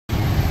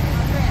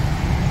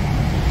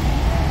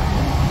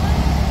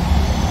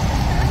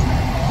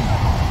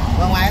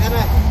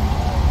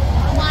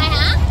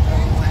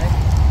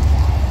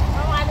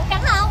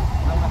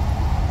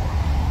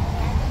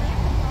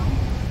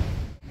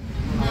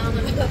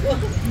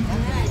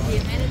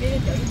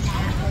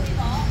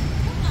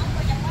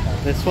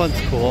This one's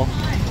cool.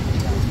 I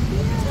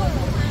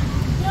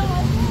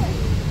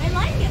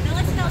like it. Now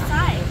let's go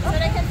outside so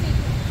they can see.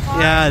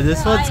 Yeah,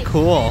 this one's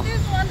cool.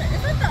 There's one.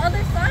 Is that the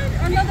other side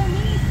or another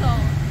mini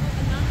store?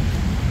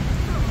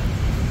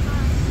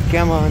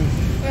 Come on.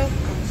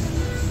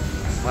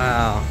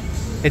 Wow.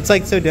 It's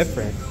like so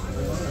different.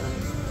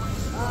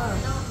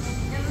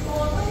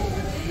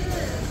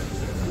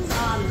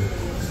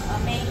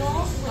 Mango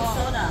with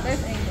soda.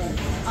 There's English.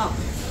 Oh.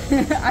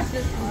 I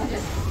just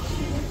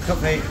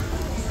Coffee.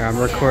 I'm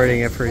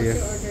recording it for you.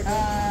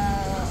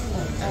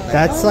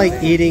 That's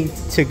like eating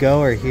to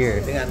go or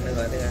here. Tiếng Anh nữa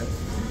gọi tiếng Anh.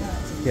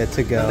 Yeah,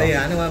 to go. Đi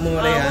hả? Nó qua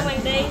mua đi hả?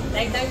 Mình đi.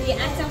 Tại vì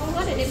ăn xong không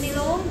có thì đem đi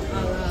luôn.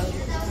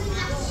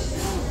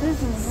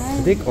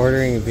 I think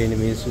ordering in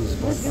Vietnamese is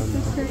more This is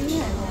fun. the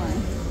Korean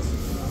one.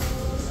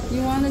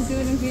 You want to do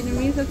it in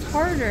Vietnamese? It's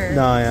harder.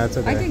 No, yeah, it's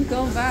I okay. can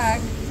go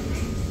back.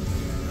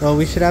 Well,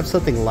 we should have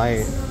something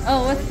light.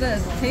 Oh, what's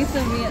this? Taste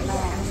of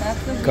Vietnam.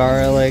 That's the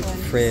Garlic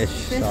Vietnamese fish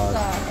one. Fish sauce.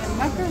 sauce. And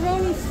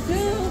macaroni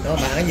soup. Đó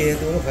bạn cái gì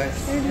tôi không phải.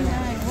 39.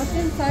 What's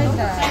inside Mình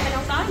that?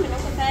 không có, mình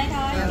uống cà phê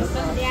thôi.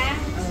 Cơm da.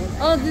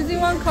 Oh, did you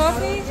want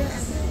coffee?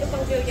 Chúng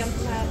con kêu dòng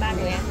 3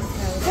 người ăn.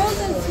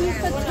 Frozen sweet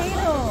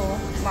potato.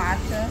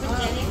 Matcha.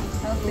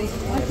 Healthy.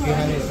 What's Kêu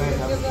hai one? đi phê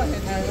không?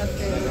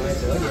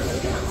 Sữa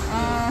gì?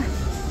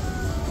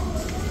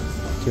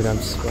 Dude,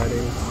 I'm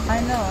sweating. I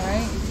know,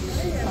 right?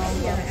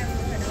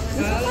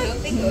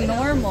 This is like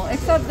normal,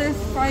 except there's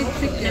fried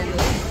chicken.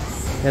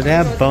 Yeah, they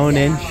have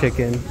bone-in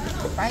chicken.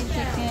 Fried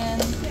chicken.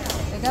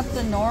 They got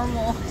the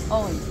normal.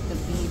 Oh, the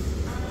beef.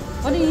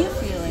 What are you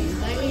feeling?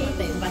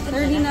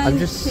 39. I'm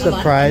just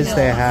surprised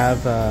they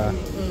have a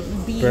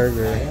beef.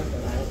 burger.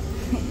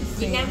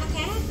 Việt Nam nó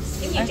khác.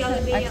 Giống như I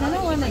Jollibee. kind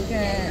of want to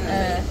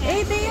get.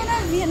 Hey, they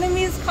have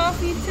Vietnamese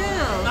coffee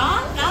too.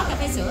 Đó cà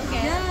phê sữa kìa.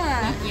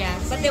 Yeah. Yeah,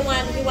 but we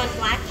want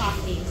black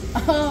coffee.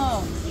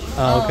 Oh.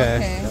 Oh, okay.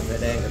 Cà phê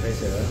đen, cà phê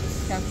sữa.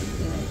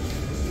 Cappuccino.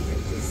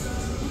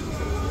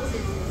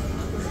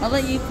 I'll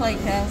let you play,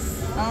 Kev.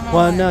 I don't know.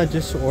 Well, what- no,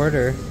 just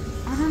order.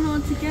 I don't know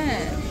what to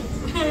get.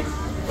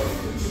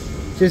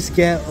 Just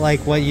get like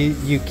what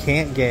you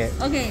can't get.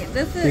 Okay,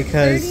 this is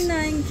Because-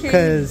 39K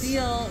 'cause-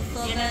 deal.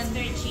 So Yeah, that's then,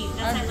 very cheap.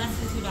 That's like less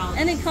than $2.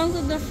 and it comes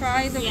with the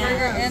fries, the Yeah.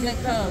 burger, and the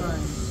Coke.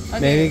 Okay.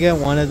 Maybe get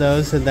one of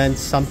those and then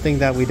something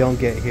that we don't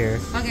get here.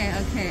 Okay.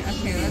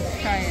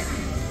 Let's try it.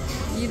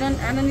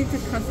 I don't need to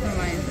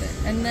customize it,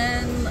 and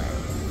then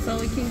so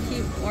we can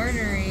keep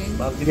ordering.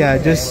 Yeah,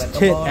 just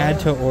hit add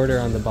to order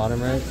on the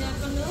bottom right.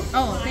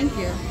 Oh, thank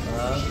you.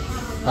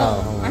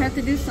 Oh, I have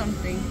to do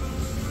something.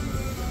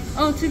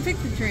 Oh, to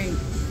pick the drink.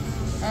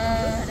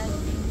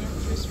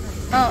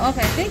 Oh,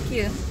 okay. Thank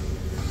you.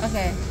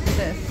 Okay,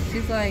 this.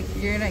 She's like,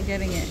 you're not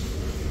getting it.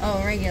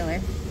 Oh, regular.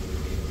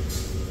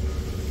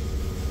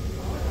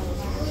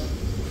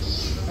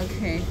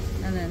 Okay,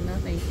 and then no,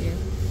 thank you.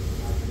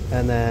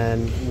 And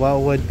then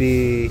what would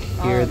be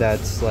here Um,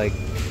 that's like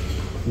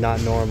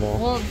not normal?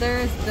 Well,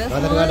 there's this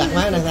Rồi, one. tôi đặt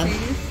máy này there's the xem.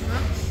 cheese,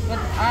 but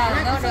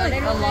that's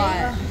like a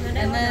lot.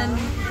 And then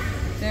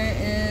there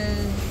is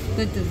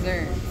the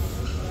dessert.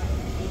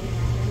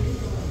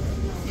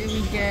 Did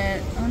we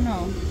get? Oh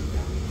no,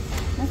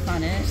 that's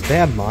not it. They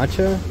have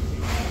matcha?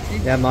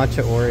 Yeah,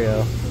 matcha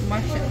Oreo.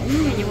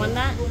 Matcha. You want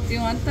that? Do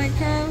you want that,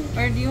 Kev?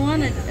 Or do you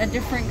want a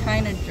different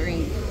kind of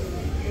drink?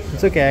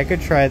 It's okay, I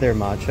could try their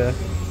matcha.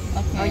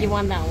 Okay. Oh, you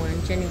want that one.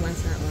 Jenny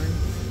wants that one.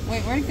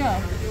 Wait, where'd it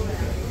go?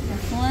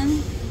 This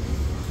one?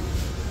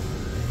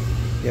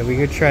 Yeah, we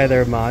could try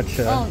their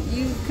matcha. Oh,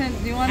 you can.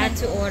 Do you want Add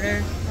to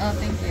order. Oh,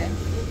 thank you.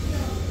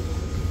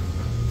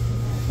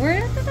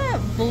 Where is that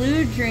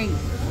blue drink?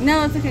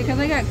 No, it's okay, because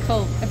I got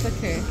Coke. It's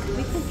okay.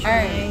 We could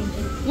try. Alright.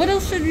 What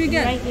else should we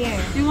get? Right here.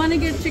 Do you want to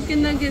get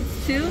chicken nuggets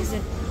too? Is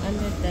it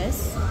under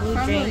this? Blue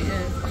Probably drink.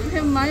 is.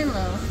 Okay,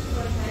 Milo.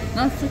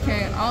 No, it's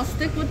okay. I'll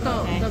stick with the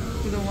Okay.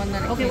 the one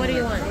that. it Okay, came what do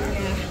you with.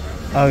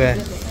 want? Okay,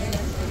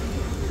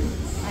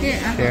 Here,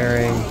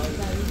 sharing.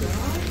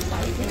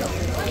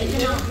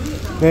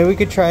 Maybe we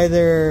could try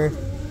their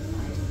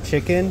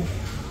chicken.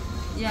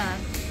 Yeah.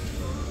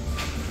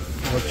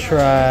 We'll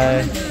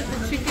try. Do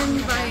the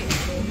chicken by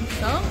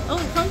itself? Oh,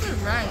 it comes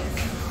with rice.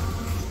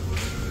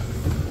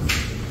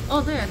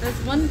 Oh, there's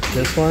one.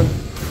 This one?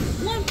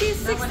 One piece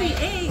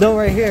 68. No,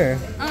 right here.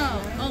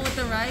 Oh, with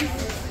the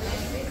rice.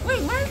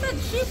 Wait, why is that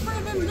cheaper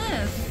than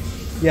this?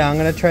 Yeah, I'm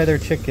gonna try their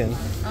chicken.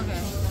 Okay.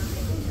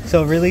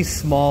 So really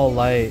small,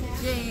 light,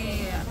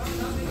 Yeah.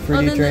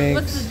 fruity then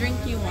drinks. what's the drink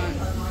you want?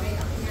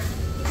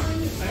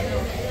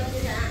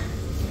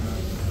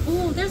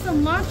 Ooh, there's a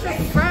matcha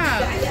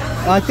frap.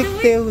 I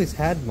think they always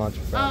had matcha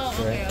Oh, fraps,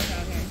 okay.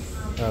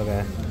 right?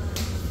 Okay.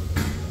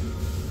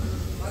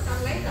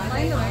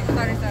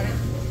 Sorry.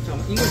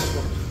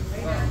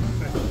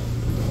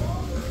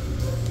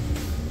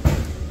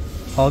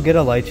 I'll get a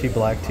lychee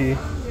black tea.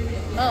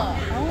 Oh,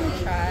 I want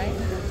to try.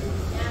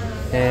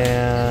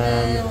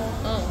 And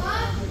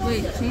Oh,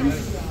 wait, change.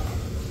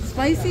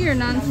 Spicy or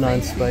non-spicy?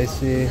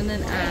 non-spicy. And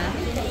then add.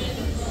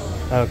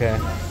 Okay.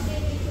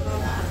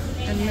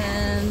 And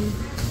then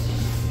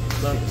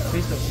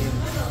Please don't see.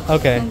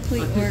 Okay.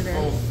 Complete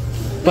order.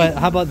 But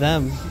how about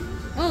them?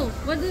 Oh,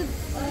 what did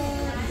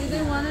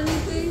they want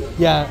anything?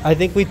 Yeah, I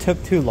think we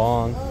took too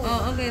long.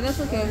 Oh, okay, that's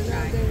okay.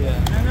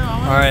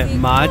 All right,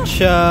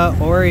 matcha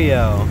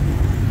Oreo.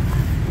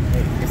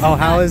 Oh,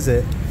 how is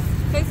it?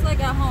 Tastes like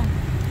at home.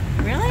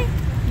 Really?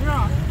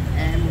 Yeah.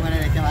 Em qua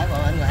đây cho bác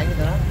bọn anh gửi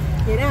cho đó.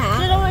 Vậy đó hả?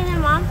 Sit over here,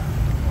 Mom.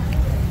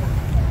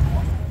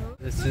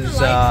 This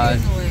is Yeah,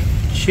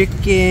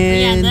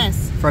 chicken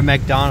this. from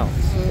McDonald's.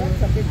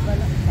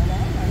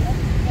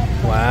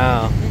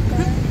 Wow.